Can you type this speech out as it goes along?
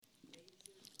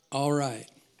All right.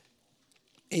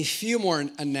 A few more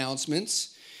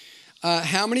announcements.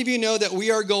 How many of you know that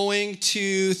we are going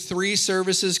to 3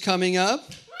 services coming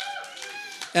up?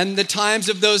 And the times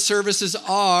of those services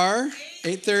are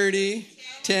 8:30,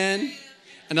 10,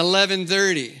 and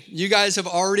 11:30. You guys have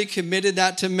already committed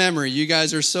that to memory. You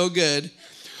guys are so good.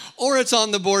 Or it's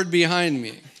on the board behind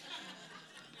me.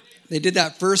 They did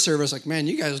that first service like, man,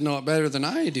 you guys know it better than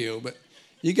I do. But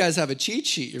you guys have a cheat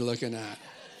sheet you're looking at.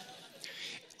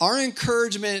 Our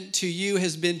encouragement to you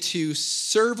has been to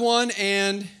serve one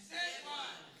and...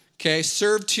 Okay,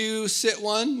 serve 2, sit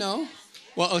 1, no?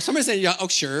 Well, somebody said, yeah, oh,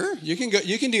 sure, you can go,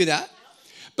 you can do that.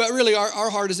 But really, our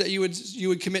heart is that you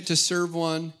would commit to serve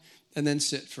 1 and then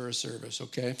sit for a service,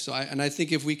 okay? So I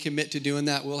think if we commit to doing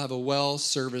that, we'll have a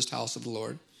well-serviced house of the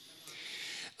Lord.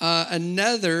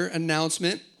 Another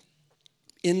announcement,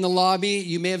 in the lobby,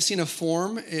 you may have seen a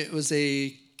form. It was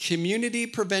a Community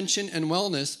Prevention and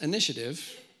Wellness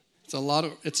Initiative.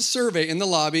 It's a survey in the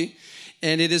lobby.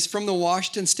 And it is from the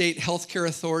Washington State Healthcare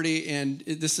Authority, and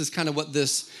this is kind of what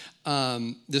this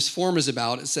form is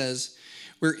about. It says,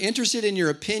 we're interested in your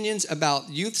opinions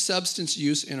about youth substance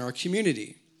use in our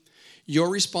community. Your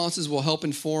responses will help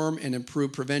inform and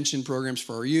improve prevention programs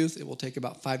for our youth. It will take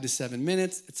about 5 to 7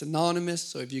 minutes. It's anonymous,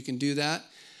 so if you can do that,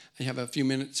 and you have a few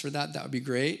minutes for that, that would be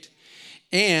great.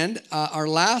 And our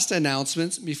last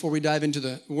announcements before we dive into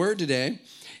the word today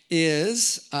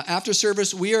is after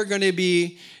service, we are going to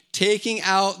be taking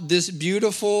out this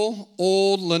beautiful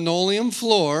old linoleum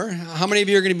floor. How many of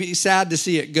you are going to be sad to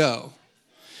see it go?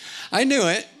 I knew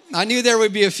it. I knew there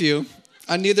would be a few.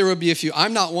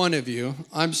 I'm not one of you.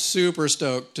 I'm super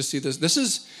stoked to see this. This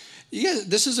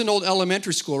is an old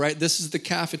elementary school, right? This is the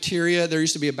cafeteria. There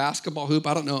used to be a basketball hoop.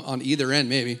 I don't know, on either end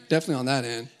maybe. Definitely on that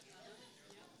end.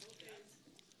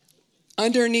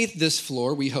 Underneath this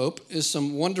floor, we hope, is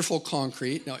some wonderful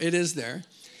concrete. Now, it is there. And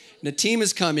the team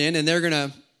has come in, and they're going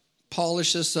to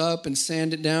polish this up and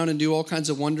sand it down and do all kinds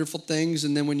of wonderful things.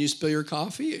 And then when you spill your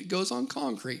coffee, it goes on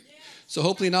concrete. So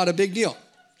hopefully not a big deal.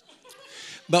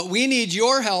 But we need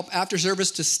your help after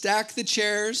service to stack the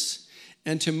chairs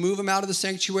and to move them out of the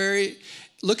sanctuary.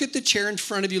 Look at the chair in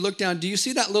front of you. Look down. Do you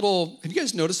see that little, have you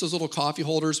guys noticed those little coffee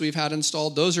holders we've had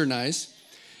installed? Those are nice.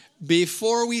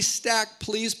 Before we stack,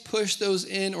 please push those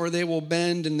in or they will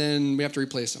bend and then we have to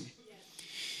replace them.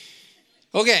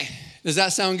 Okay, does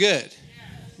that sound good?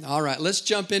 All right, let's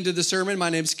jump into the sermon. My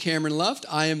name's Cameron Luft.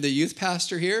 I am the youth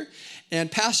pastor here.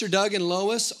 And Pastor Doug and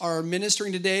Lois are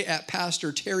ministering today at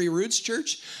Pastor Terry Root's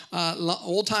church.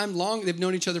 Old time, long, they've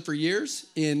known each other for years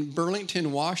in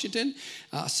Burlington, Washington.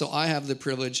 So I have the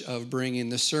privilege of bringing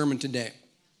the sermon today.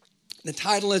 The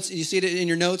title is, you see it in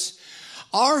your notes,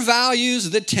 Our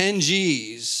Values, the 10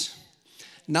 G's.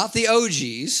 Not the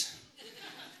OGs.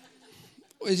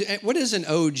 What is an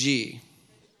OG?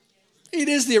 It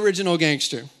is the original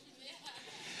gangster.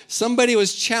 Somebody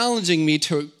was challenging me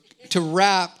to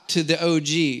rap to the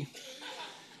OG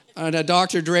on a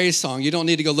Dr. Dre song. You don't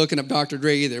need to go looking up Dr.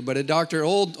 Dre either, but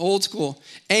old school.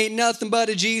 Ain't nothing but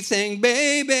a G thing,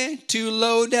 baby. 2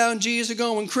 low down G's are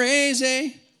going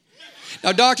crazy.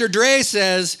 Now, Dr. Dre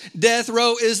says, Death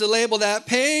Row is the label that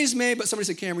pays me. But somebody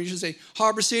said, Cameron, you should say,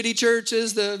 Harbor City Church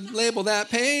is the label that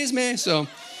pays me. So...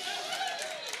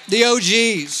 the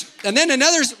OGs. And then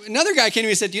another guy came to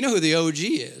me and said, do you know who the OG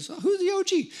is? Oh, who's the OG?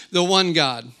 The one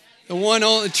God. The one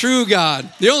only true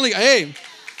God. The only, hey,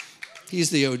 he's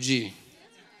the OG.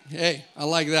 Hey, I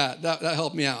like that. That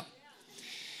helped me out.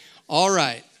 All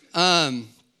right. The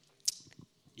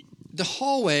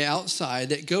hallway outside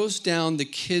that goes down the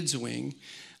kids' wing,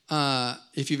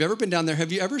 if you've ever been down there,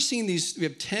 have you ever seen these? We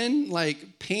have 10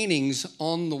 paintings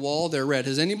on the wall. They're red.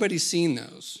 Has anybody seen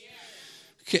those?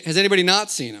 Has anybody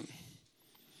not seen them?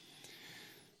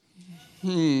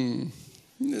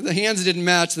 The hands didn't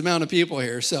match the amount of people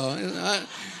here, so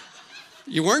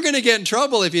you weren't going to get in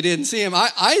trouble if you didn't see them.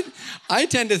 I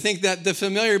tend to think that the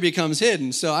familiar becomes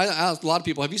hidden, so I asked a lot of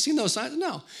people, have you seen those signs?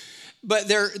 No. But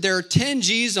there are 10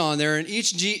 G's on there, and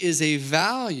each G is a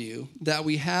value that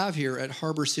we have here at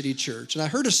Harbor City Church. And I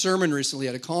heard a sermon recently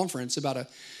at a conference about a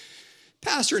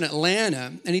pastor in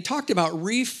Atlanta, and he talked about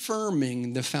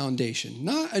reaffirming the foundation,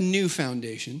 not a new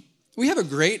foundation. We have a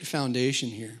great foundation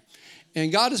here,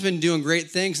 and God has been doing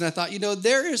great things, and I thought,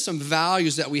 there is some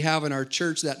values that we have in our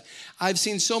church that I've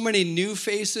seen so many new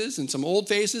faces and some old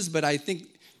faces, but I think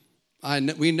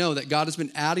we know that God has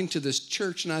been adding to this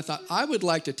church, and I thought I would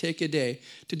like to take a day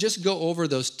to just go over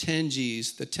those 10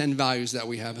 G's, the 10 values that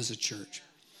we have as a church.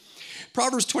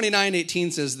 Proverbs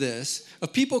 29:18 says this,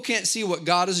 if people can't see what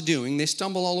God is doing, they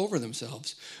stumble all over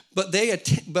themselves.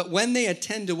 But when they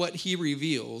attend to what he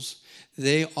reveals,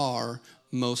 they are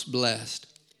most blessed.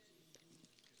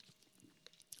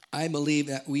 I believe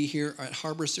that we here at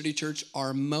Harbor City Church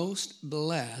are most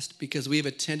blessed because we have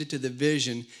attended to the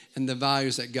vision and the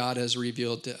values that God has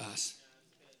revealed to us.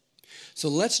 So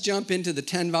let's jump into the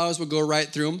 10 values. We'll go right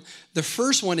through them. The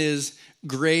first one is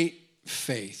great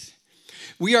faith.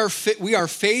 We are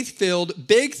faith-filled,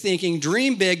 big thinking,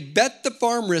 dream big, bet the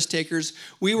farm risk takers.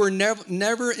 We were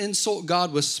never insult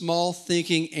God with small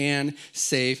thinking and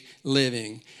safe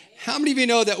living. How many of you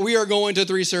know that we are going to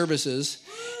 3 services?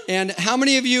 And how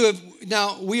many of you have,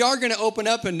 now we are going to open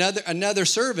up another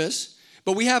service,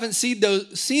 but we haven't seen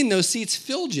those seats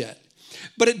filled yet.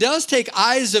 But it does take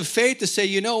eyes of faith to say,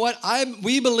 you know what,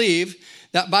 we believe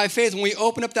that by faith, when we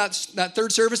open up that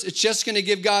third service, it's just going to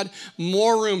give God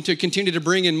more room to continue to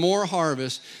bring in more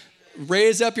harvest.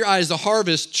 Raise up your eyes. The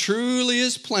harvest truly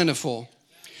is plentiful.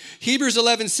 Hebrews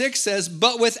 11:6 says,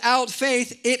 but without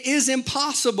faith, it is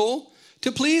impossible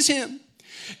to please him.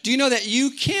 Do you know that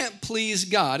you can't please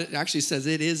God? It actually says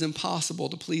it is impossible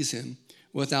to please him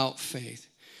without faith.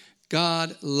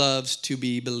 God loves to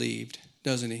be believed,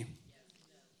 doesn't he?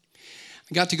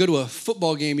 I got to go to a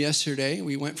football game yesterday.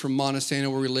 We went from Montesano,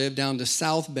 where we live, down to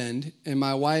South Bend. And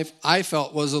my wife, I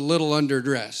felt, was a little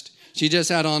underdressed. She just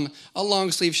had on a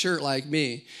long sleeve shirt like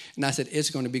me. And I said,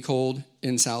 it's going to be cold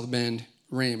in South Bend,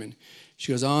 Raymond.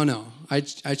 She goes, oh no. I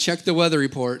checked the weather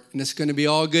report and it's going to be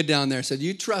all good down there. I said,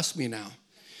 you trust me now.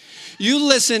 You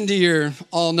listen to your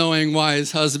all-knowing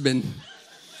wise husband.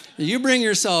 You bring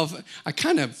yourself, I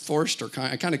kind of forced her,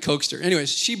 I kind of coaxed her. Anyways,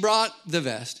 she brought the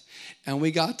vest. And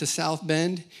we got to South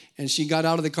Bend, and she got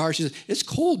out of the car. She said, it's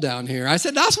cold down here. I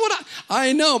said, that's what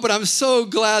I know, but I'm so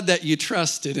glad that you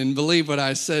trusted and believed what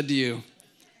I said to you.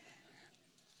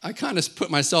 I kind of put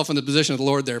myself in the position of the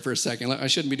Lord there for a second. I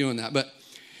shouldn't be doing that. But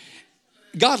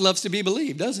God loves to be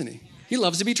believed, doesn't he? He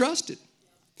loves to be trusted.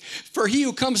 For he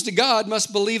who comes to God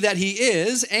must believe that he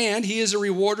is, and he is a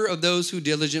rewarder of those who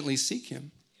diligently seek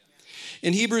him.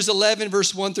 In Hebrews 11,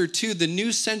 verse 1 through 2, the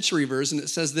New Century Version, it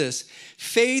says this: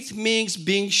 faith means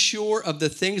being sure of the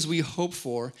things we hope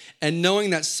for and knowing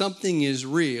that something is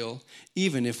real,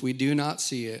 even if we do not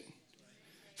see it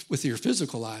with your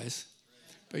physical eyes.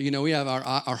 But you know, we have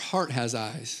our heart has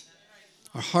eyes.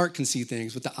 Our heart can see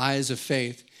things with the eyes of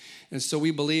faith. And so we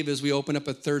believe as we open up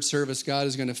a third service, God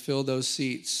is going to fill those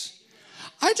seats.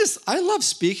 I love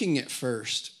speaking it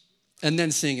first and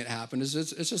then seeing it happen.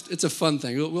 It's a fun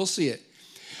thing. We'll see it.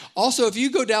 Also, if you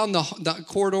go down the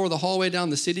corridor, the hallway down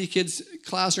the City Kids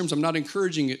classrooms, I'm not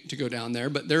encouraging you to go down there,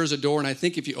 but there's a door, and I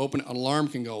think if you open it, an alarm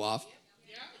can go off.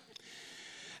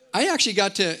 I actually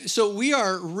got to, so we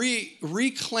are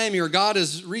reclaiming, or God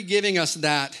is re-giving us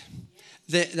that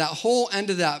whole end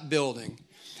of that building.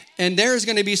 And there's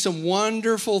going to be some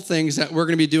wonderful things that we're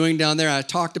going to be doing down there. I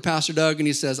talked to Pastor Doug, and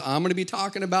he says, I'm going to be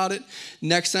talking about it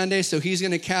next Sunday. So he's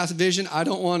going to cast vision. I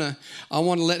want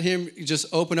to let him just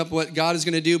open up what God is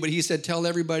going to do. But he said, tell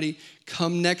everybody,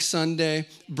 come next Sunday,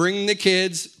 bring the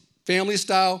kids, family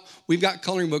style. We've got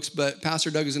coloring books, but Pastor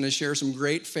Doug is going to share some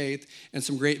great faith and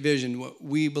some great vision, what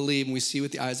we believe and we see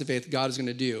with the eyes of faith God is going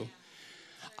to do.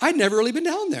 I'd never really been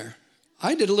down there.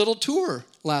 I did a little tour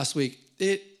last week.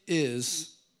 It is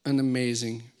an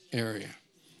amazing area.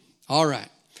 All right.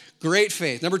 Great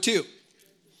faith. Number 2,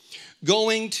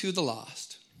 going to the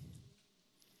lost.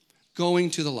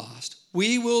 Going to the lost.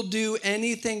 We will do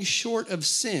anything short of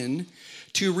sin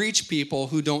to reach people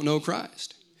who don't know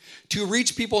Christ. To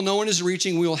reach people no one is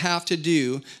reaching, we will have to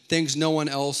do things no one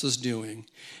else is doing.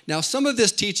 Now, some of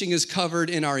this teaching is covered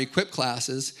in our Equip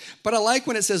classes, but I like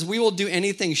when it says we will do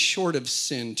anything short of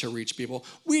sin to reach people.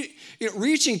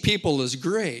 Reaching people is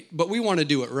great, but we want to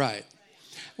do it right.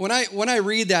 When I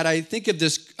read that, I think of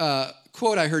this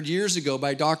quote I heard years ago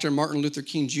by Dr. Martin Luther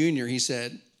King Jr. He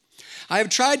said, I have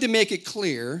tried to make it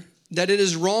clear that it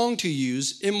is wrong to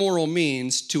use immoral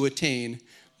means to attain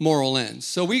moral ends.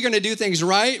 So we're going to do things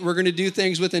right, we're going to do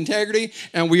things with integrity,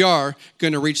 and we are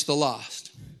going to reach the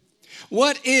lost.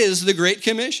 What is the Great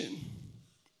Commission?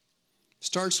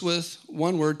 Starts with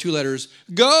one word, 2 letters,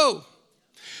 go,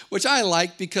 which I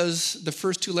like because the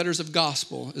first 2 letters of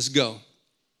gospel is go.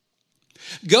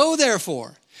 Go,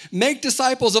 therefore, make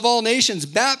disciples of all nations,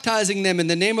 baptizing them in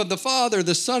the name of the Father,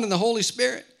 the Son, and the Holy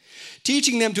Spirit,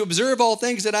 teaching them to observe all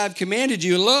things that I have commanded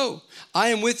you. And lo, I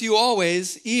am with you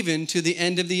always, even to the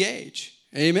end of the age.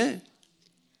 Amen.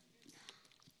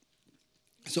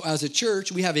 So as a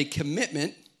church, we have a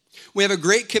commitment. We have a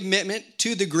great commitment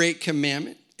to the Great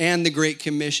Commandment and the Great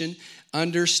Commission,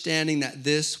 understanding that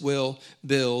this will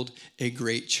build a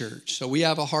great church. So we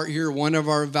have a heart here, one of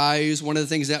our values, one of the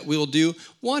things that we'll do,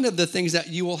 one of the things that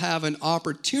you will have an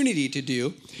opportunity to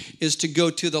do is to go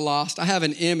to the lost. I have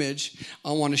an image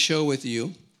I want to show with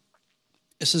you.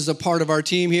 This is a part of our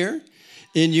team here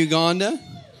in Uganda.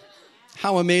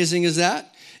 How amazing is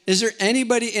that? Is there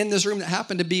anybody in this room that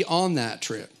happened to be on that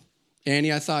trip?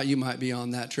 Annie, I thought you might be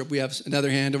on that trip. We have another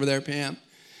hand over there, Pam.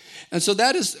 And so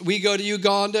we go to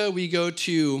Uganda, we go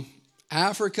to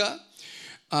Africa,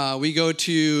 we go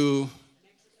to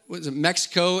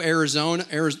Mexico, Arizona,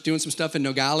 doing some stuff in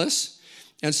Nogales.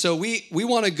 And so we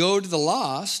want to go to the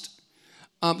lost.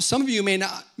 Some of you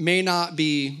may not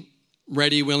be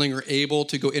ready, willing, or able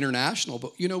to go international,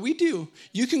 but we do.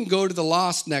 You can go to the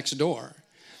lost next door.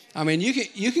 I mean,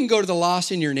 you can go to the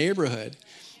lost in your neighborhood.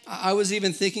 I was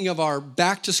even thinking of our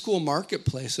back-to-school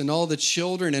marketplace and all the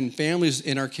children and families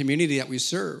in our community that we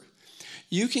serve.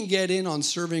 You can get in on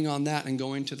serving on that and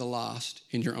going to the lost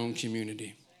in your own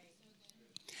community.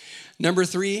 Number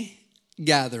 3,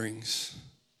 gatherings.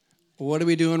 What are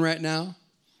we doing right now?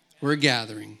 We're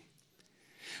gathering.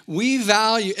 We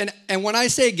value, and when I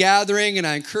say gathering and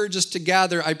I encourage us to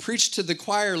gather, I preach to the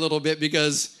choir a little bit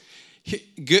because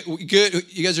good,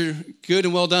 you guys are good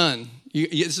and well done.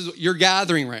 You're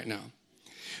gathering right now.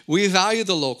 We value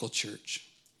the local church.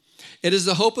 It is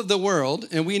the hope of the world,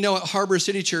 and we know at Harbor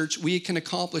City Church we can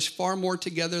accomplish far more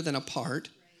together than apart.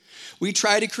 We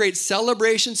try to create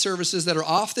celebration services that are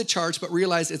off the charts, but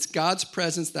realize it's God's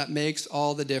presence that makes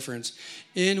all the difference.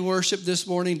 In worship this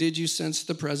morning, did you sense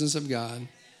the presence of God?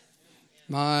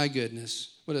 My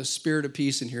goodness, what a spirit of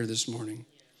peace in here this morning.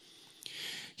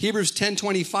 Hebrews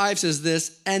 10:25 says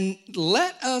this, and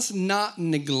let us not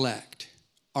neglect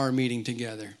our meeting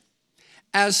together,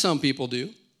 as some people do,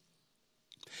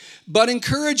 but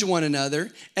encourage one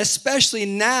another, especially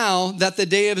now that the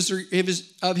day of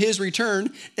his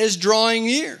return is drawing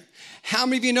near. How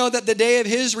many of you know that the day of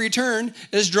his return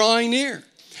is drawing near?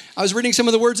 I was reading some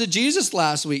of the words of Jesus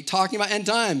last week, talking about end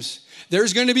times.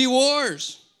 There's going to be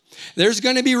wars. There's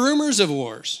going to be rumors of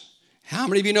wars. How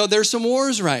many of you know there's some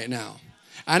wars right now?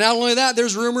 And not only that,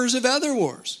 there's rumors of other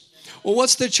wars. Well,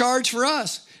 what's the charge for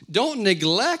us? Don't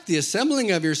neglect the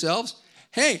assembling of yourselves.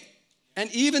 Hey, and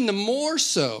even the more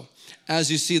so as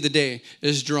you see the day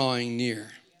is drawing near.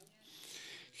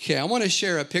 Okay, I want to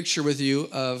share a picture with you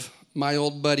of my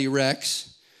old buddy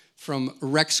Rex from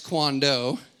Rex Kwon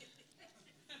Do.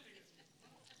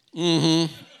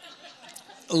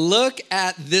 Look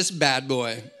at this bad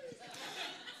boy.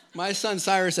 My son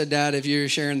Cyrus said, Dad, if you're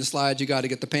sharing the slides, you got to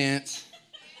get the pants.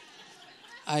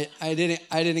 I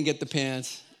didn't get the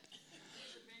pants.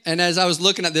 And as I was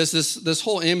looking at this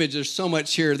whole image, there's so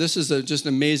much here. This is just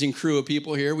an amazing crew of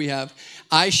people here. We have,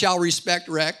 I shall respect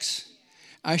Rex.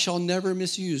 I shall never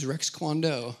misuse Rex Kwon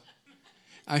Do.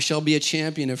 I shall be a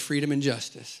champion of freedom and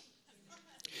justice.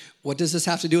 What does this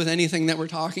have to do with anything that we're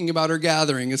talking about or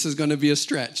gathering? This is going to be a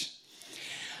stretch.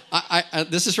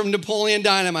 This is from Napoleon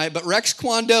Dynamite, but Rex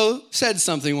Kwon Do said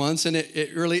something once, and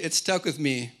it stuck with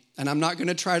me. And I'm not going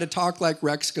to try to talk like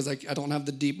Rex because I don't have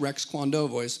the deep Rex Kwon Do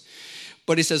voice.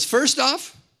 But he says, first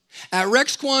off, at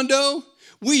Rex Kwon Do,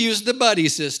 we use the buddy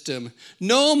system.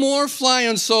 No more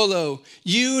flying solo.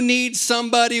 You need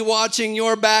somebody watching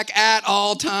your back at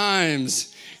all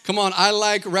times. Come on, I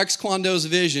like Rex Kwon Do's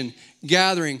vision.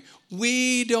 Gathering.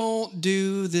 We don't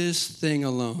do this thing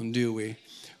alone, do we?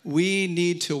 We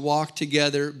need to walk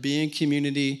together, be in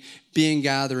community, be in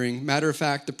gathering. Matter of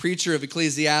fact, the preacher of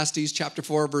Ecclesiastes chapter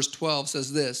 4, verse 12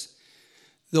 says this,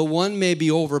 the one may be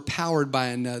overpowered by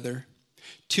another,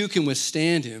 two can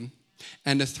withstand him,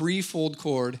 and a threefold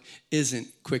cord isn't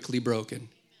quickly broken.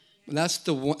 That's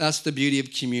the beauty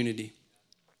of community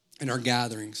and our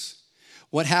gatherings.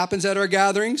 What happens at our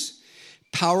gatherings?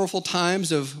 Powerful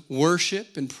times of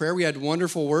worship and prayer. We had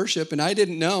wonderful worship, and I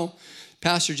didn't know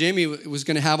Pastor Jamie was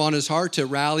going to have on his heart to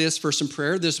rally us for some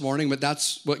prayer this morning, but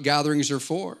that's what gatherings are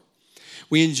for.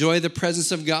 We enjoy the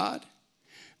presence of God.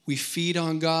 We feed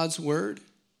on God's word.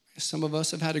 Some of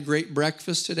us have had a great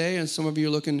breakfast today, and some of you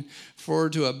are looking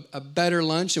forward to a better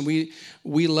lunch, and we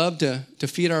love to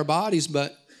feed our bodies,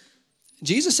 but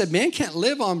Jesus said, man can't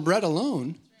live on bread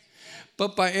alone,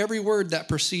 but by every word that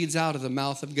proceeds out of the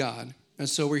mouth of God. And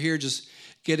so we're here just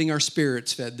getting our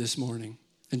spirits fed this morning.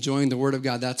 Enjoying the word of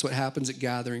God. That's what happens at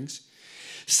gatherings.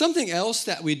 Something else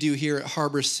that we do here at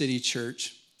Harbor City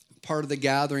Church, part of the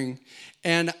gathering,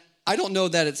 and I don't know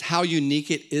that it's how unique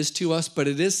it is to us, but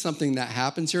it is something that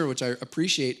happens here, which I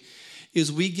appreciate, is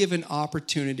we give an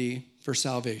opportunity for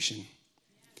salvation.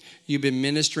 You've been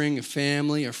ministering a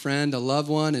family, a friend, a loved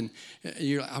one, and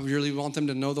I really want them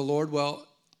to know the Lord. Well,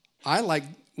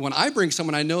 when I bring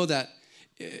someone, I know that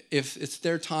if it's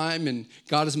their time and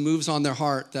God moves on their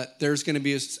heart, that there's going to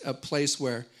be a place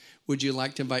where, would you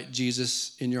like to invite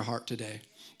Jesus in your heart today?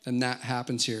 And that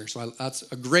happens here. So that's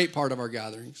a great part of our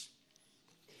gatherings.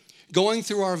 going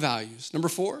through our values. Number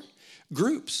 4,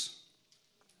 groups.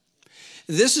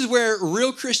 This is where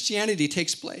real Christianity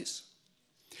takes place.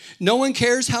 No one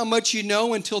cares how much you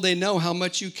know until they know how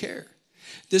much you care.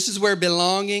 This is where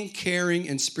belonging, caring,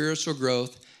 and spiritual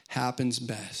growth happens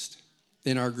best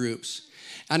in our groups.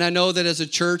 And I know that as a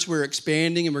church, we're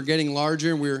expanding and we're getting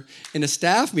larger and we're in a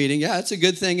staff meeting. Yeah, it's a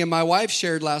good thing. And my wife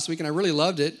shared last week and I really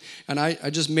loved it. And I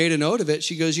just made a note of it.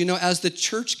 She goes, as the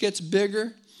church gets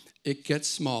bigger, it gets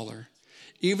smaller.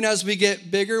 Even as we get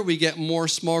bigger, we get more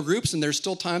small groups. And there's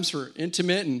still times for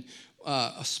intimate and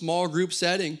a small group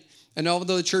setting. And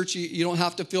although the church, you don't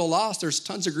have to feel lost, there's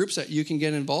tons of groups that you can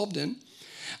get involved in.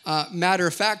 Matter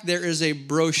of fact, there is a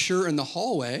brochure in the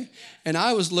hallway, and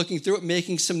I was looking through it,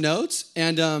 making some notes,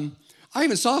 and I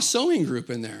even saw a sewing group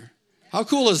in there. How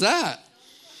cool is that?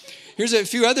 Here's a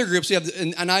few other groups we have,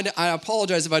 and I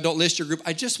apologize if I don't list your group.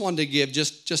 I just wanted to give,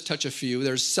 just touch a few.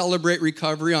 There's Celebrate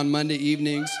Recovery on Monday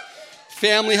evenings,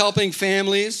 Family Helping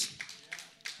Families,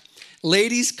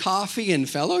 Ladies Coffee and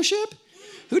Fellowship.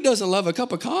 Who doesn't love a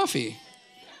cup of coffee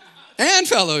and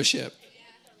fellowship?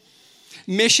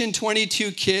 Mission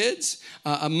 22 Kids,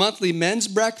 a monthly men's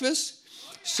breakfast.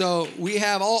 So we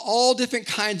have all different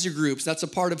kinds of groups. That's a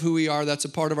part of who we are. That's a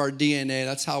part of our DNA.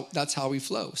 That's how we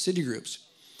flow, city groups.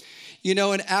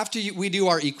 And after we do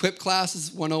our equip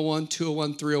classes, 101,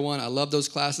 201, 301, I love those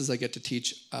classes. I get to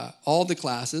teach all the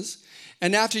classes.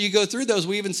 And after you go through those,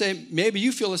 we even say, maybe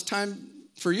you feel it's time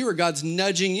for you or God's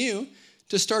nudging you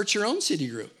to start your own city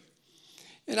group.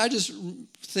 And I just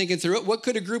thinking through it, what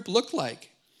could a group look like?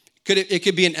 It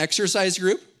could be an exercise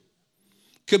group.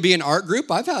 Could be an art group.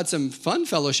 I've had some fun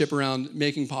fellowship around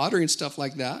making pottery and stuff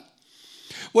like that.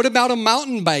 What about a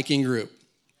mountain biking group?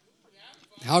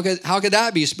 How could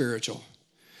that be spiritual?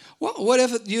 Well, what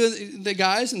if you, the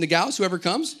guys and the gals, whoever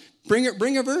comes, bring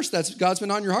a verse that's God's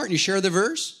been on your heart and you share the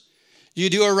verse? You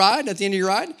do a ride at the end of your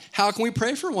ride. How can we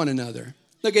pray for one another?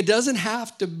 Look, it doesn't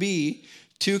have to be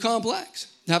too complex.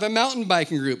 Have a mountain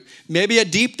biking group. Maybe a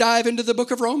deep dive into the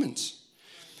book of Romans.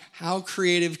 How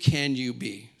creative can you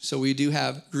be? So we do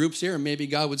have groups here, and maybe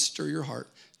God would stir your heart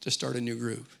to start a new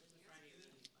group.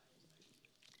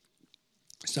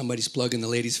 Somebody's plugging the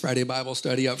Ladies Friday Bible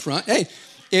study up front. Hey,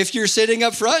 if you're sitting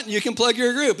up front, you can plug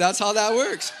your group. That's how that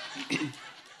works.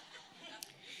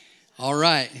 All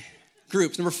right.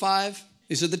 Groups. Number 5,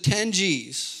 these are the 10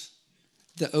 G's,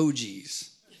 the OGs,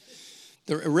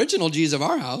 the original G's of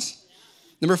our house.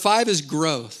 Number 5 is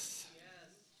growth.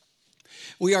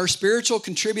 We are spiritual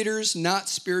contributors, not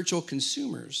spiritual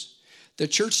consumers. The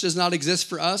church does not exist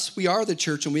for us. We are the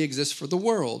church and we exist for the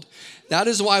world. That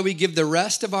is why we give the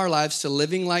rest of our lives to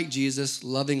living like Jesus,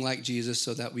 loving like Jesus,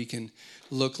 so that we can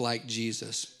look like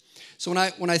Jesus. So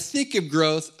when I think of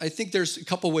growth, I think there's a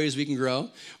couple ways we can grow.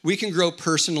 We can grow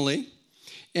personally.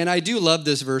 And I do love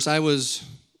this verse. If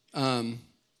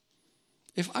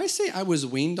I say I was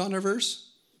weaned on a verse,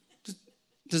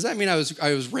 does that mean I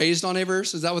was raised on a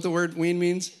verse? Is that what the word wean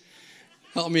means?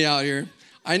 Help me out here.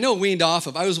 I know weaned off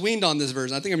of. I was weaned on this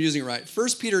verse. I think I'm using it right. 1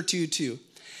 Peter 2:2.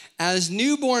 As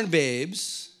newborn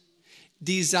babes,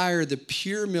 desire the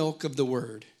pure milk of the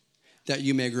word, that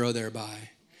you may grow thereby.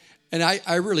 And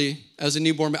I really, as a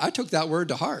newborn babe, I took that word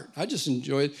to heart. I just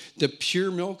enjoyed the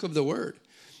pure milk of the word.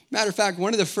 Matter of fact,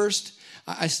 one of the first,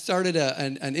 I started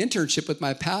an internship with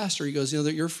my pastor. He goes,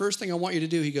 your first thing I want you to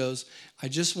do, he goes, I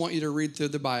just want you to read through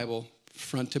the Bible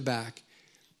front to back.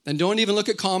 And don't even look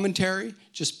at commentary,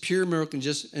 just pure milk and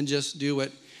just do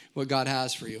what God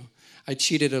has for you. I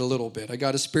cheated it a little bit. I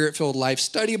got a Spirit-filled life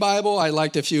study Bible. I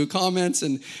liked a few comments,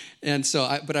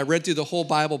 but I read through the whole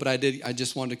Bible, but I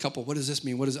just wanted a couple. What does this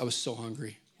mean? I was so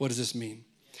hungry. What does this mean?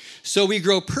 So we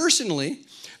grow personally,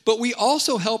 but we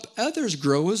also help others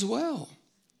grow as well.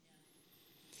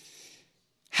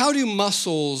 How do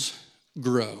muscles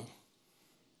grow?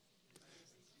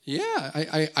 Yeah,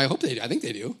 I hope they do. I think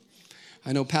they do.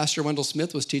 I know Pastor Wendell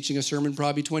Smith was teaching a sermon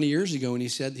probably 20 years ago, and he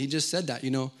just said that,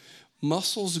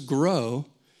 muscles grow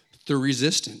through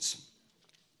resistance.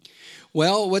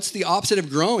 Well, what's the opposite of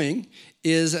growing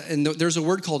and there's a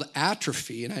word called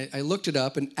atrophy, and I looked it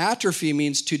up, and atrophy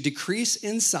means to decrease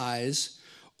in size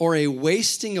or a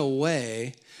wasting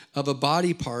away of a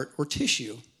body part or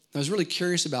tissue. I was really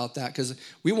curious about that because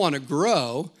we want to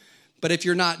grow, but if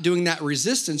you're not doing that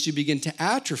resistance, you begin to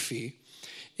atrophy.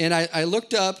 And I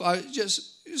looked up,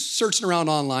 just searching around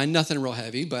online, nothing real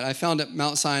heavy, but I found at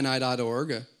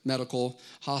mountsinai.org, a medical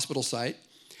hospital site.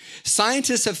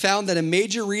 Scientists have found that a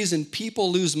major reason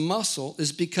people lose muscle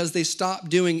is because they stop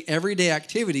doing everyday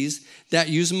activities that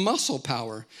use muscle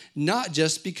power, not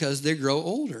just because they grow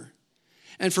older.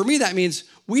 And for me, that means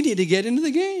we need to get into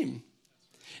the game.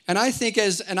 And I think I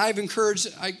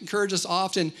encourage us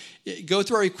often, go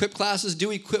through our Equip classes,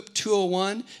 do Equip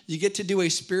 201. You get to do a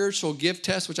spiritual gift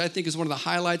test, which I think is one of the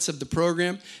highlights of the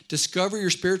program. Discover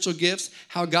your spiritual gifts,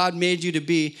 how God made you to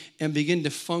be, and begin to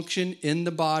function in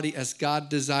the body as God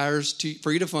desires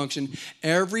for you to function.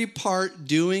 Every part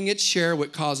doing its share,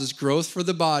 what causes growth for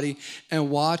the body, and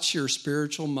watch your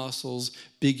spiritual muscles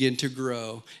begin to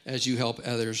grow as you help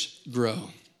others grow.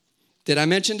 Did I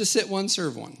mention to sit one,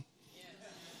 serve one?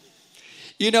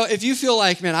 You know, if you feel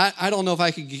like, man, I don't know if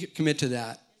I could commit to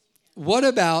that. What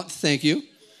about, thank you.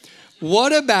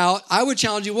 I would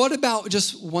challenge you, what about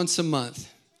just once a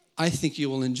month? I think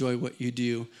you will enjoy what you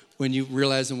do when you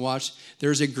realize and watch.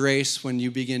 There's a grace when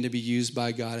you begin to be used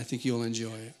by God. I think you'll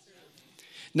enjoy it.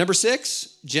 Number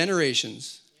 6,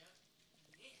 generations.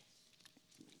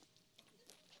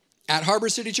 At Harbor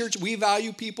City Church, we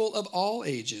value people of all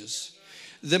ages.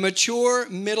 The mature,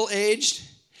 middle-aged,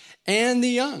 and the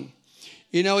young.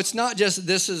 You know, it's not just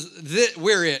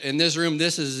we're it in this room,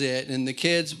 this is it. And the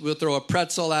kids, we'll throw a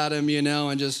pretzel at them, you know,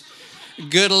 and just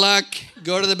good luck.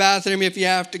 Go to the bathroom if you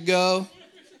have to go.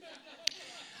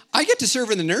 I get to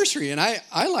serve in the nursery, and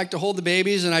I like to hold the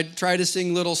babies, and I try to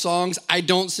sing little songs. I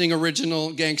don't sing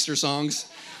original gangster songs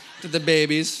to the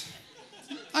babies.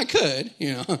 I could,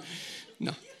 you know.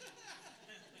 No.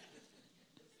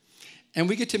 And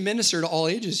we get to minister to all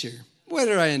ages here. Where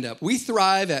did I end up? We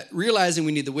thrive at realizing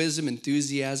we need the wisdom,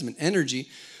 enthusiasm, and energy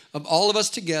of all of us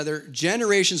together.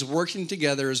 Generations working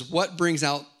together is what brings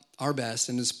out our best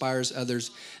and inspires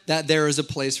others that there is a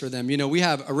place for them. You know, we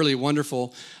have a really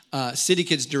wonderful City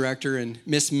Kids director, and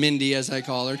Miss Mindy, as I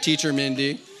call her, Teacher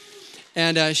Mindy.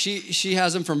 And she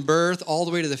has them from birth all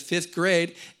the way to the 5th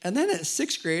grade. And then at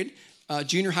 6th grade,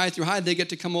 junior high through high, they get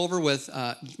to come over with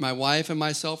my wife and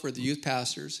myself. We're the youth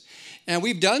pastors. And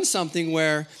we've done something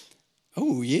where,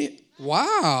 oh, yeah.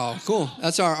 Wow. Cool.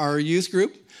 That's our youth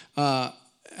group at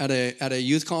a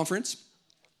youth conference.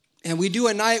 And we do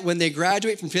a night when they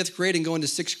graduate from 5th grade and go into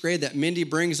 6th grade that Mindy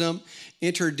brings them,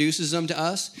 introduces them to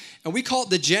us. And we call it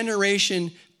the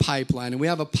Generation Pipeline. And we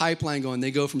have a pipeline going.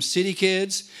 They go from City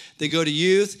Kids, they go to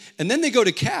youth, and then they go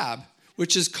to CAB,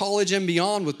 which is College and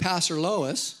Beyond with Pastor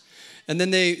Lois. And then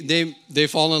they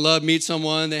fall in love, meet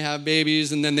someone, they have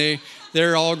babies, and then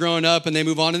they're all grown up and they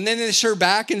move on. And then they serve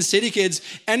back in City Kids.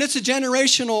 And it's a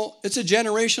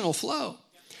generational flow.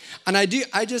 And I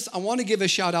want to give a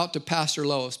shout out to Pastor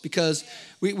Lois, because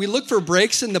we look for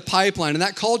breaks in the pipeline. And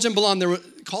that College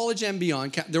and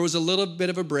Beyond, there was a little bit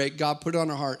of a break. God put it on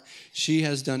her heart. She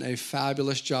has done a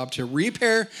fabulous job to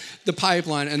repair the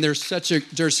pipeline. And there's such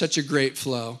a great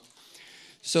flow.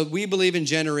 So we believe in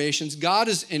generations. God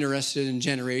is interested in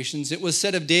generations. It was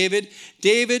said of David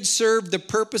served the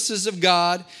purposes of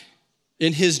God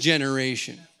in his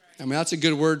generation. I mean, that's a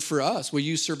good word for us. Will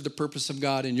you serve the purpose of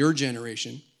God in your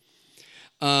generation?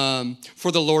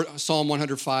 For the Lord, Psalm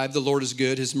 105, the Lord is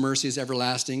good. His mercy is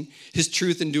everlasting. His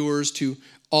truth endures to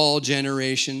all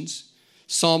generations.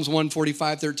 Psalms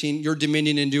 145:13, your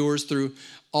dominion endures through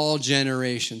all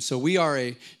generations. So we are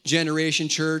a generation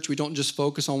church. We don't just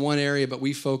focus on one area, but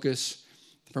we focus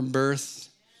from birth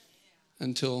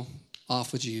until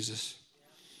off with Jesus.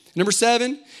 Number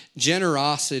 7,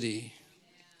 generosity.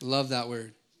 Love that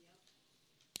word.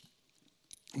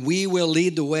 We will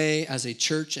lead the way as a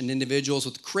church and individuals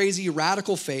with crazy,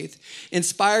 radical faith,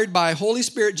 inspired by Holy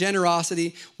Spirit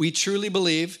generosity. We truly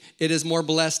believe it is more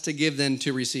blessed to give than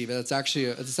to receive. It's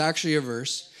actually a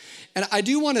verse. And I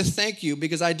do want to thank you,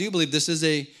 because I do believe this is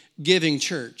a giving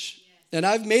church. And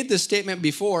I've made this statement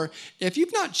before. If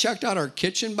you've not checked out our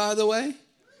kitchen, by the way,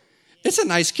 it's a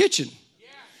nice kitchen.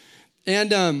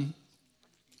 And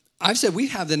I've said we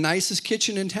have the nicest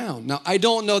kitchen in town. Now, I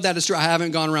don't know that it's true. I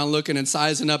haven't gone around looking and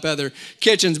sizing up other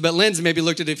kitchens, but Lynn's maybe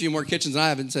looked at a few more kitchens than I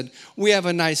have and said, we have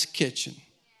a nice kitchen.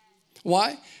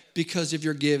 Why? Because of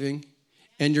your giving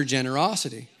and your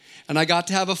generosity. And I got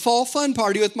to have a fall fun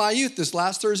party with my youth this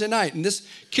last Thursday night. And this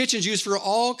kitchen's used for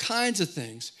all kinds of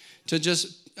things, to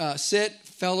just sit,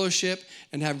 fellowship,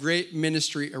 and have great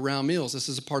ministry around meals. This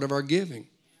is a part of our giving.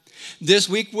 This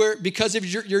week, because of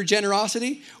your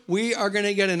generosity, we are going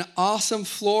to get an awesome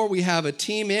floor. We have a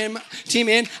team in.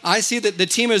 I see that the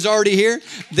team is already here.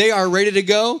 They are ready to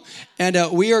go. And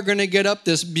we are going to get up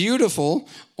this beautiful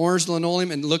orange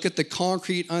linoleum and look at the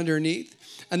concrete underneath.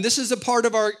 And this is a part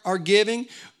of our giving.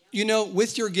 You know,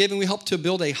 with your giving, we help to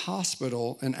build a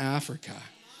hospital in Africa.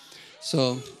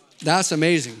 So that's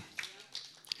amazing.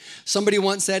 Somebody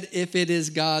once said, if it is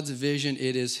God's vision,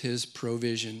 it is his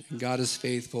provision. And God is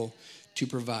faithful to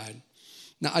provide.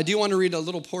 Now, I do want to read a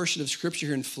little portion of scripture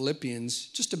here in Philippians,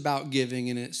 just about giving.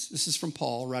 And this is from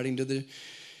Paul writing to the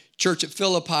church at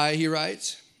Philippi. He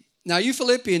writes, Now, you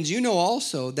Philippians, you know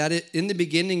also that in the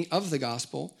beginning of the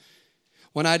gospel,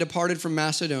 when I departed from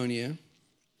Macedonia,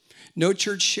 no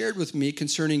church shared with me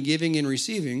concerning giving and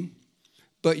receiving,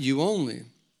 but you only.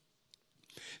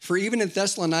 For even in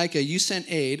Thessalonica, you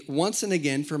sent aid once and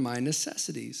again for my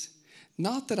necessities.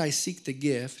 Not that I seek the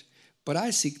gift, but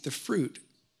I seek the fruit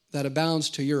that abounds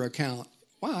to your account.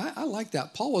 Wow, I like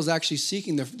that. Paul was actually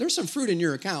seeking there's some fruit in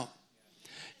your account.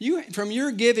 From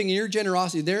your giving and your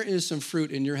generosity, there is some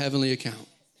fruit in your heavenly account.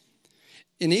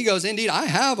 And he goes, indeed, I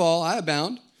have all, I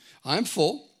abound, I'm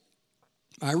full.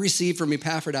 I received from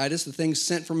Epaphroditus the things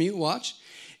sent from you, watch,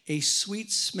 a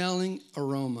sweet-smelling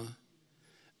aroma,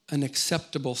 an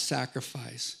acceptable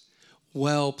sacrifice,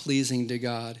 well-pleasing to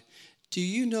God. Do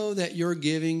you know that your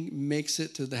giving makes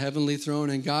it to the heavenly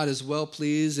throne and God is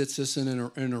well-pleased? It's just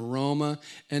an aroma.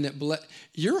 And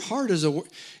your heart is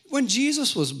when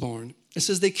Jesus was born, it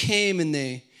says they came and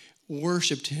they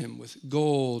worshiped him with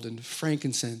gold and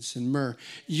frankincense and myrrh.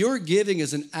 Your giving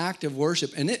is an act of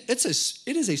worship, and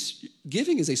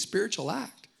giving is a spiritual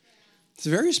act. It's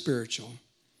very spiritual.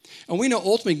 And we know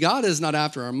ultimately God is not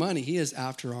after our money, he is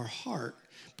after our heart.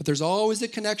 But there's always a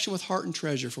connection with heart and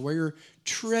treasure. For where your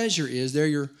treasure is, there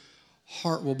your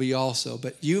heart will be also.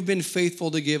 But you've been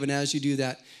faithful to give, and as you do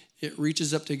that, it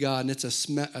reaches up to God, and it's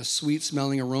a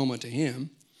sweet-smelling aroma to him.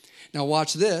 Now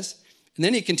watch this. And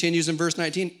then he continues in verse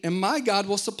 19, and my God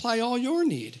will supply all your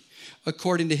need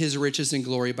according to his riches and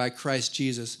glory by Christ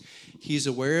Jesus. He's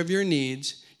aware of your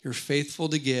needs. You're faithful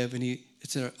to give, and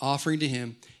it's an offering to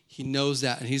him. He knows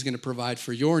that, and he's going to provide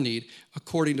for your need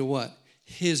according to what?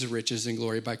 His riches and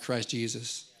glory by Christ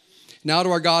Jesus. Now to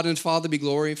our God and Father be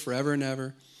glory forever and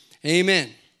ever. Amen.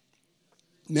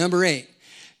 Number 8,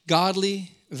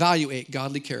 value 8,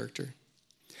 godly character.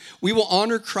 We will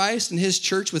honor Christ and his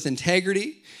church with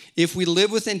integrity. If we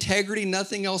live with integrity,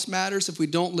 nothing else matters. If we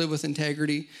don't live with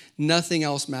integrity, nothing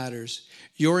else matters.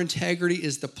 Your integrity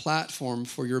is the platform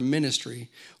for your ministry.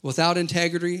 Without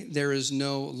integrity, there is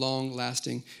no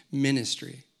long-lasting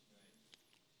ministry.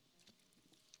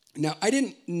 Now, I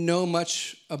didn't know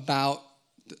much about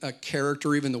a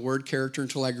character, even the word character,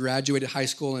 until I graduated high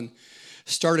school and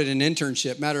started an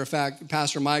internship. Matter of fact,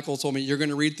 Pastor Michael told me, you're going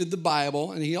to read through the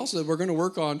Bible, and he also said, we're going to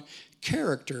work on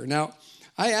character. Now,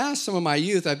 I asked some of my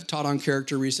youth, I've taught on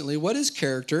character recently, what is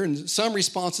character? And some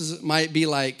responses might be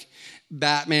like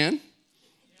Batman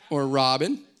or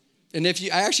Robin. And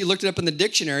I actually looked it up in the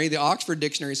dictionary, the Oxford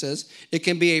Dictionary says, it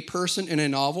can be a person in a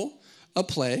novel, a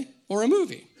play, or a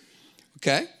movie.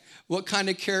 Okay? What kind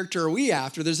of character are we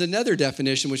after? There's another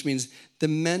definition, which means the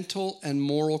mental and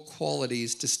moral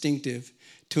qualities distinctive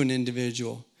to an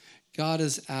individual. God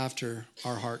is after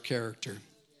our heart character.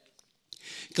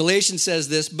 Galatians says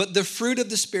this, but the fruit of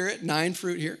the Spirit, 9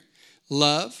 fruit here,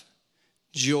 love,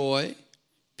 joy,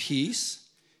 peace,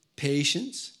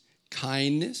 patience,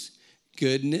 kindness,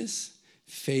 goodness,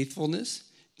 faithfulness,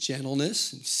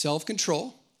 gentleness, and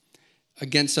self-control.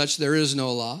 Against such there is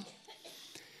no law.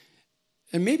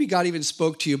 And maybe God even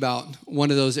spoke to you about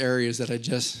one of those areas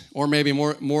that or maybe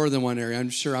more than one area. I'm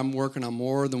sure I'm working on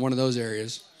more than one of those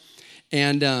areas.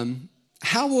 And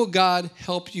how will God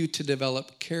help you to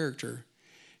develop character?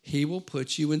 He will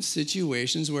put you in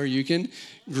situations where you can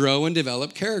grow and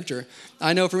develop character.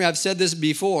 I know for me, I've said this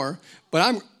before,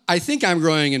 but I think I'm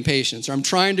growing in patience, or I'm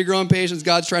trying to grow in patience.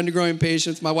 God's trying to grow in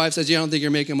patience. My wife says, I don't think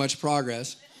you're making much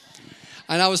progress.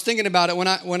 And I was thinking about it when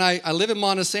I live in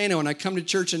Montesano and I come to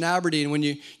church in Aberdeen. When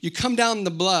you come down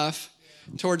the bluff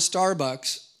towards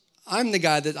Starbucks, I'm the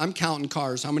guy that I'm counting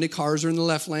cars. How many cars are in the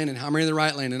left lane and how many in the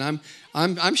right lane? And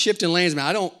I'm shifting lanes, man.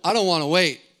 I don't want to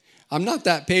wait. I'm not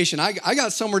that patient. I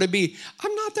got somewhere to be.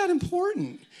 I'm not that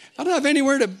important. I don't have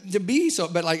anywhere to be.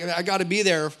 But I got to be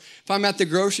there if I'm at the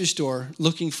grocery store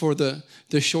looking for the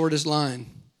shortest line.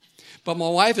 But my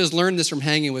wife has learned this from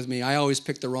hanging with me. I always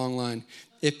pick the wrong line.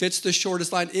 If it's the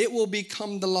shortest line, it will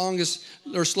become the longest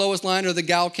or slowest line, or the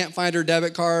gal can't find her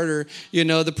debit card, or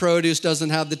the produce doesn't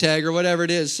have the tag, or whatever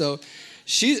it is. So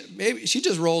she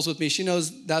just rolls with me. She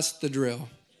knows that's the drill.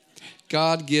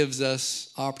 God gives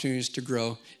us opportunities to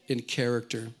grow in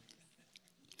character.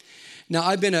 Now,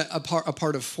 I've been a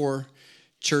part of 4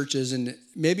 churches, and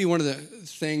maybe one of the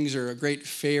things or a great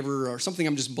favor or something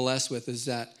I'm just blessed with is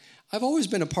that I've always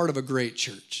been a part of a great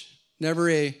church.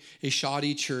 Never a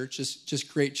shoddy church,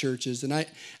 just great churches. And I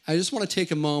just want to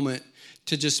take a moment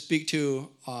to just speak to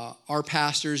our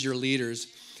pastors, your leaders,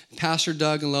 Pastor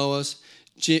Doug and Lois,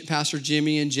 Pastor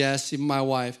Jimmy and Jess, even my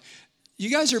wife. You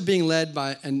guys are being led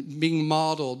by and being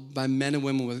modeled by men and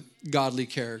women with godly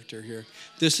character here.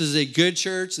 This is a good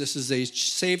church. This is a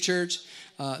safe church.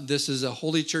 This is a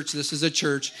holy church. This is a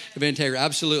church of integrity.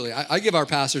 Absolutely. I give our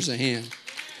pastors a hand.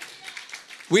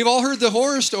 We've all heard the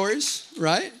horror stories,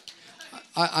 right?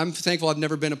 I'm thankful I've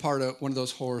never been a part of one of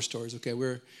those horror stories. Okay,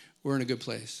 we're in a good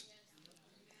place.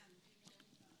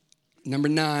 Number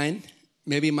 9,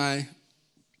 maybe my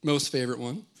most favorite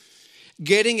one.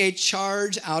 Getting a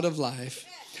charge out of life.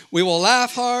 We will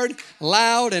laugh hard,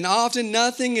 loud, and often.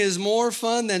 Nothing is more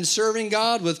fun than serving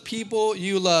God with people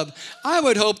you love. I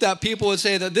would hope that people would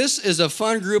say that this is a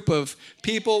fun group of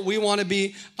people. We want to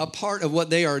be a part of what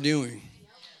they are doing.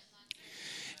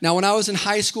 Now, when I was in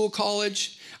high school,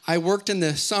 college, I worked in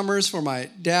the summers for my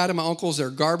dad and my uncles,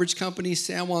 their garbage company,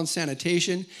 San Juan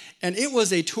Sanitation, and it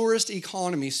was a tourist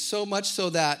economy, so much so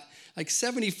that like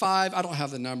 75, I don't have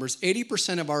the numbers,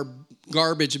 80% of our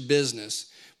garbage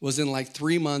business was in like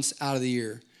 3 months out of the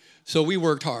year. So we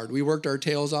worked hard. We worked our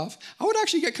tails off. I would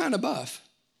actually get kind of buff.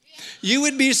 You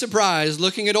would be surprised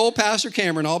looking at old Pastor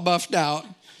Cameron all buffed out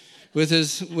with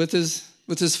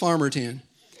his farmer tan.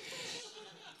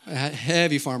 A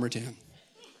heavy farmer tan.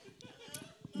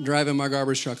 Driving my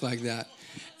garbage truck like that.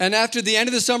 And after the end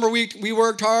of the summer, we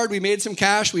worked hard. We made some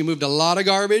cash. We moved a lot of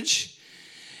garbage.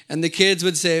 And the kids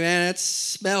would say, man, it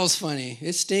smells funny.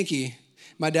 It's stinky.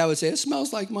 My dad would say, it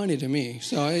smells like money to me.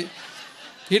 So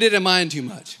he didn't mind too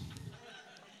much.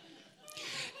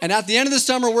 And at the end of the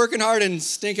summer, working hard and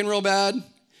stinking real bad,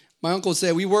 my uncle would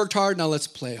say, we worked hard, now let's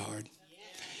play hard.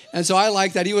 And so I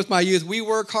like that. Even with my youth, we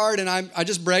work hard, and I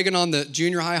just bragging on the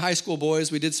junior high school boys.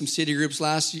 We did some city groups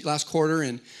last quarter,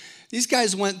 and these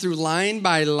guys went through line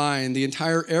by line,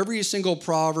 every single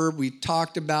proverb. We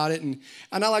talked about it, and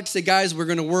I like to say, guys, we're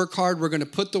going to work hard. We're going to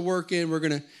put the work in.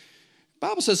 The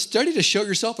Bible says, study to show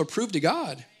yourself approved to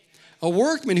God, a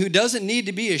workman who doesn't need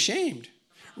to be ashamed,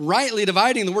 rightly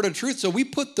dividing the word of truth. So we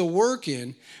put the work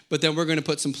in, but then we're going to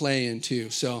put some play in too.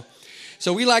 So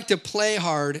we like to play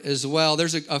hard as well.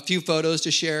 There's a few photos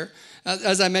to share.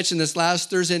 As I mentioned this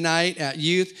last Thursday night at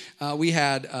youth, we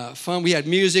had fun. We had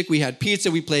music. We had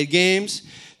pizza. We played games.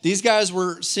 These guys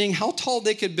were seeing how tall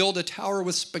they could build a tower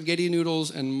with spaghetti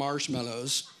noodles and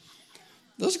marshmallows.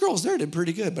 Those girls there did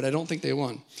pretty good, but I don't think they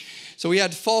won. So we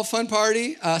had fall fun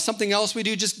party. Something else we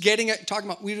do, we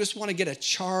just want to get a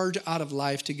charge out of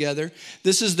life together.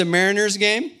 This is the Mariners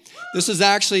game. This is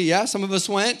actually, some of us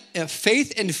went, at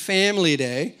Faith and Family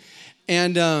Day.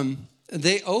 And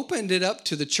they opened it up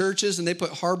to the churches, and they put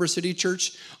Harbor City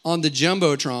Church on the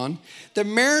Jumbotron. The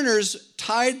Mariners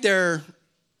tied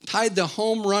the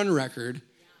home run record,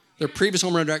 their previous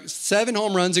home run record, 7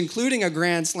 home runs, including a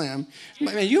grand slam.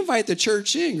 Man, you invite the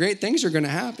church in, great things are going to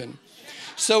happen.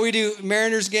 So we do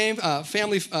Mariners game,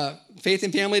 Faith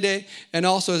and Family Day, and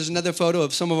also there's another photo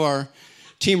of some of our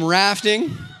team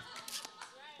rafting.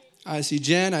 I see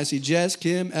Jen, I see Jess,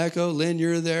 Kim, Echo, Lynn,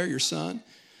 you're there, your son.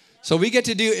 So we get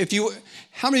to do,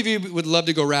 how many of you would love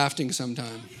to go rafting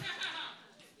sometime?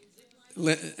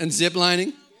 And zip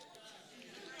lining?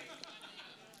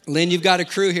 Lynn, you've got a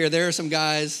crew here. There are some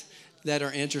guys that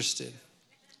are interested.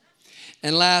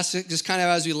 And last, just kind of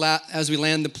as we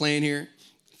land the plane here,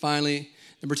 finally,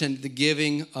 number 10, the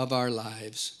giving of our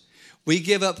lives. We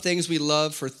give up things we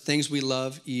love for things we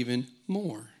love even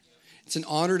more. It's an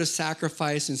honor to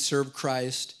sacrifice and serve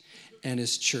Christ and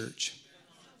his church.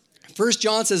 1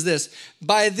 John says this,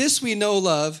 by this we know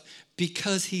love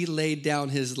because he laid down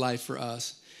his life for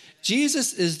us.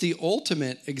 Jesus is the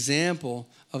ultimate example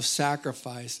of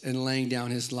sacrifice and laying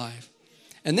down his life.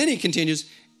 And then he continues,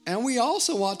 and we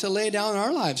also want to lay down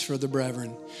our lives for the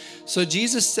brethren. So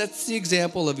Jesus sets the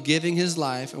example of giving his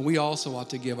life, and we also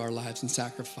want to give our lives in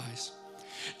sacrifice.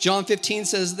 John 15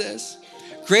 says this,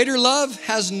 greater love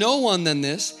has no one than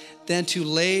this, than to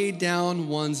lay down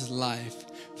one's life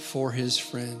for his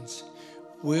friends.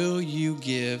 Will you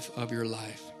give of your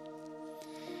life?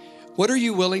 What are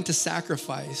you willing to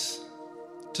sacrifice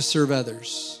to serve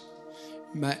others?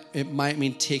 It might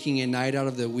mean taking a night out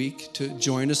of the week to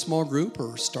join a small group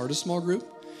or start a small group.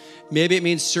 Maybe it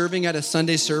means serving at a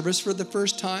Sunday service for the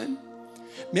first time.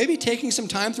 Maybe taking some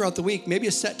time throughout the week, maybe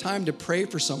a set time to pray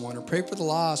for someone or pray for the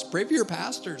lost, pray for your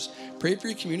pastors, pray for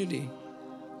your community.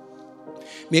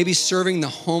 Maybe serving the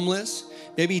homeless,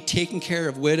 maybe taking care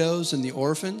of widows and the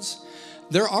orphans.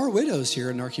 There are widows here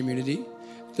in our community.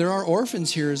 There are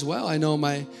orphans here as well. I know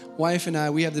my wife and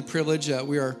I, we have the privilege,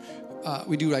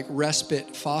 we do like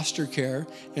respite foster care,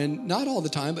 and not all the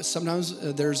time, but sometimes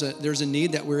there's a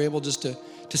need that we're able just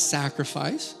to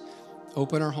sacrifice,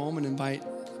 open our home and invite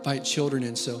children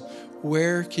in. So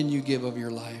where can you give of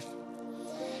your life?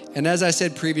 And as I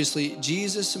said previously,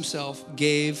 Jesus himself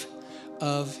gave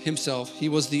of himself. He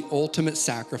was the ultimate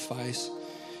sacrifice.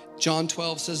 John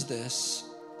 12 says this,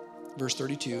 verse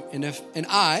 32,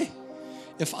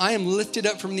 if I am lifted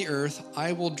up from the earth,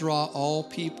 I will draw all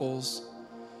peoples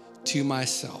to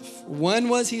myself. When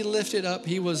was he lifted up?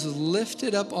 He was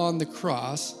lifted up on the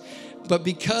cross. But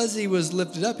because he was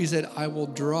lifted up, he said, I will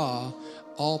draw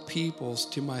all peoples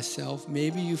to myself.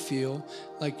 Maybe you feel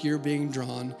like you're being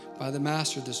drawn by the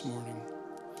Master this morning.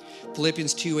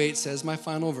 Philippians 2:8 says, my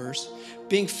final verse,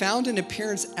 being found in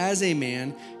appearance as a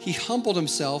man, he humbled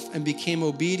himself and became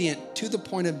obedient to the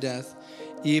point of death,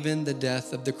 even the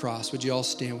death of the cross. Would you all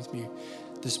stand with me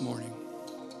this morning?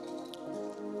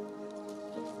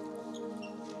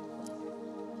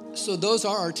 So those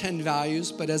are our 10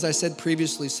 values, but as I said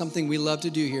previously, something we love to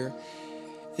do here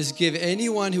is give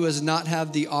anyone who has not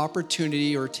had the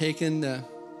opportunity or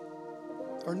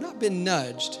not been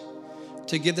nudged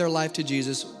to give their life to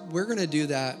Jesus. We're going to do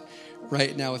that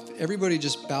right now. If everybody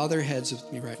just bow their heads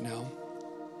with me right now.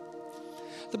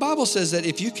 The Bible says that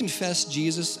if you confess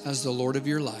Jesus as the Lord of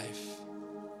your life,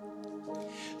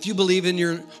 if you believe in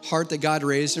your heart that God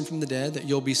raised him from the dead, that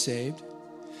you'll be saved.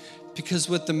 Because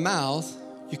with the mouth,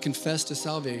 you confess to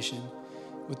salvation.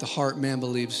 With the heart, man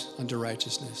believes unto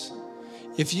righteousness.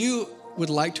 If you would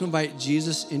like to invite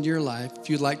Jesus into your life, if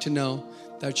you'd like to know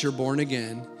that you're born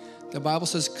again, the Bible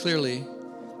says clearly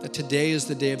that today is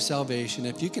the day of salvation.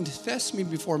 If you confess me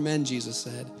before men, Jesus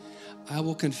said, I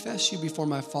will confess you before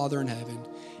my Father in heaven.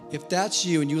 If that's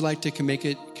you and you'd like to make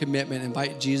a commitment,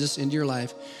 invite Jesus into your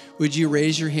life, would you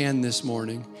raise your hand this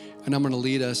morning? And I'm going to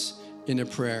lead us in a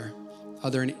prayer. Are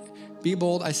there any? Be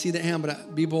bold. I see the hand,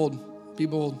 but be bold. Be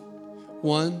bold.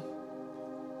 1.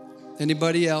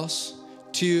 Anybody else?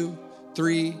 2,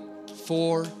 3,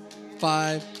 4,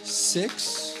 5,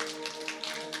 6,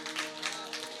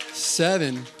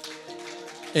 7,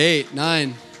 8,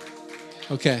 9.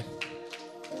 Okay.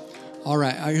 All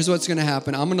right. Here's what's going to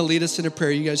happen. I'm going to lead us in a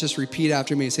prayer. You guys just repeat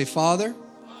after me. Say, Father,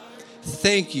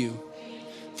 thank you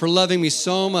for loving me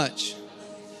so much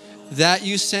that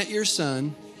you sent your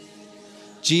Son,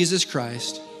 Jesus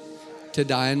Christ, to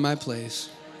die in my place.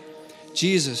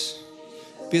 Jesus,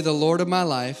 be the Lord of my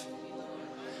life.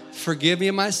 Forgive me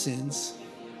of my sins.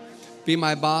 Be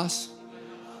my boss,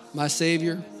 my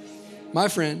Savior, my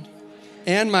friend,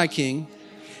 and my King.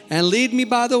 And lead me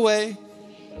by the way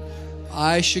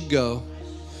I should go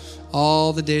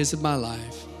all the days of my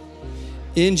life.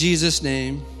 In Jesus'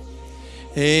 name,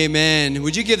 amen.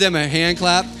 Would you give them a hand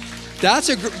clap?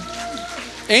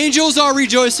 Angels are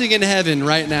rejoicing in heaven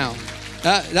right now.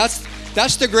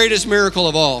 That's the greatest miracle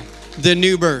of all, the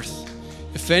new birth.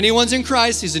 If anyone's in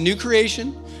Christ, he's a new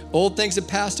creation. Old things have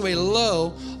passed away.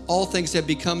 Lo, all things have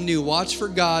become new. Watch for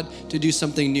God to do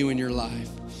something new in your life.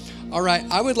 All right,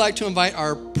 I would like to invite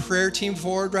our prayer team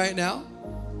forward right now.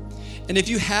 And if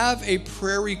you have a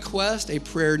prayer request, a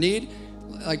prayer need,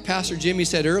 like Pastor Jimmy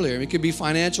said earlier, it could be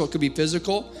financial, it could be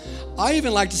physical. I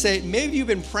even like to say, maybe you've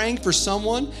been praying for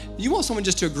someone, you want someone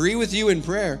just to agree with you in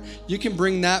prayer, you can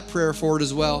bring that prayer forward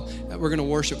as well. We're going to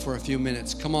worship for a few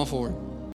minutes. Come on forward.